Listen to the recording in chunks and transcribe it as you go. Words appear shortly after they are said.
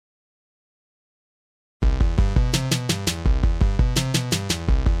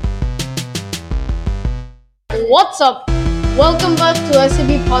What's up? Welcome back to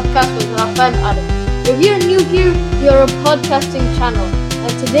SCB Podcast with Rafa Alhrik. If you're new here, we are a podcasting channel,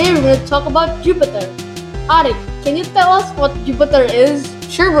 and today we're going to talk about Jupiter. Alhrik, can you tell us what Jupiter is?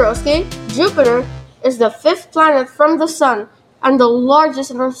 Sure, broski. Jupiter is the fifth planet from the Sun and the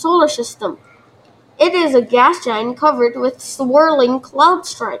largest in our solar system. It is a gas giant covered with swirling cloud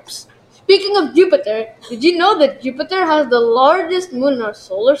stripes. Speaking of Jupiter, did you know that Jupiter has the largest moon in our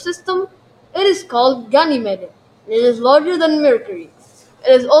solar system? It is called Ganymede. It is larger than Mercury.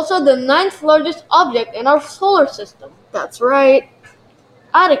 It is also the 9th largest object in our solar system. That's right.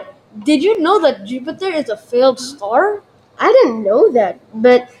 Alhrik, did you know that Jupiter is a failed star? I didn't know that,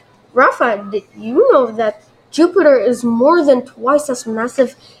 but Rafa, did you know that Jupiter is more than twice as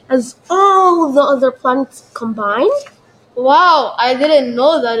massive as all the other planets combined? Wow, I didn't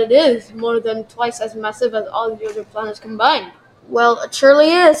know that it is more than twice as massive as all the other planets combined. Well, it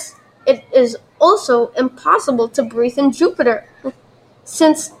surely is. It is also impossible to breathe in Jupiter,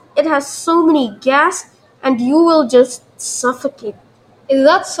 since it has so many gas and you will just suffocate. Is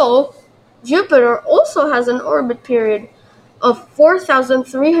that so? Jupiter also has an orbit period of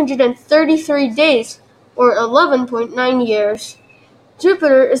 4,333 days, or 11.9 years.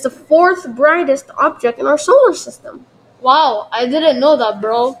 Jupiter is the fourth brightest object in our solar system. Wow, I didn't know that,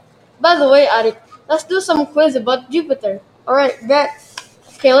 bro. By the way, Alhrik, let's do some quiz about Jupiter. Alright, bet.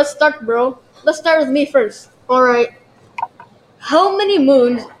 Okay, let's start, bro. Let's start with me first. Alright. How many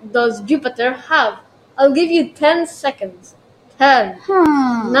moons does Jupiter have? I'll give you 10 seconds. 10,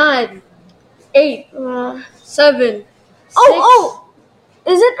 9, 8, 7, 6.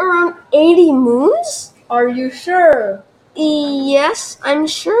 Is it around 80 moons? Are you sure? Yes, I'm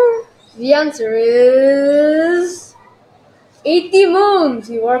sure. The answer is 80 moons.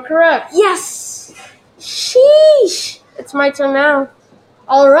 You are correct. Yes! Sheesh! It's my turn now.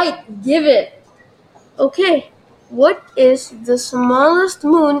 Alright, give it. Okay, what is the smallest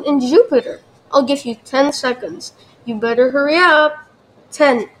moon in Jupiter? I'll give you 10 seconds. You better hurry up.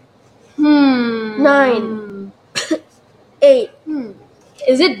 10. 9. 8.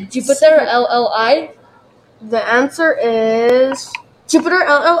 Is it Jupiter LLI? The answer is Jupiter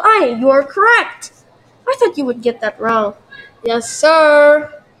LLI. You are correct. I thought you would get that wrong. Yes, sir.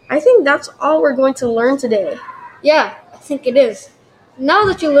 I think that's all we're going to learn today. Yeah, I think it is. Now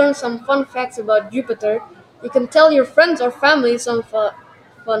that you learned some fun facts about Jupiter, you can tell your friends or family some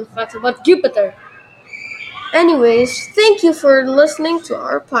fun facts about Jupiter. Anyways, thank you for listening to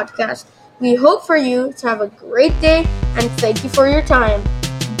our podcast. We hope for you to have a great day and thank you for your time.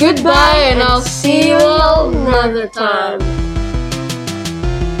 Goodbye, and I'll see you all another time.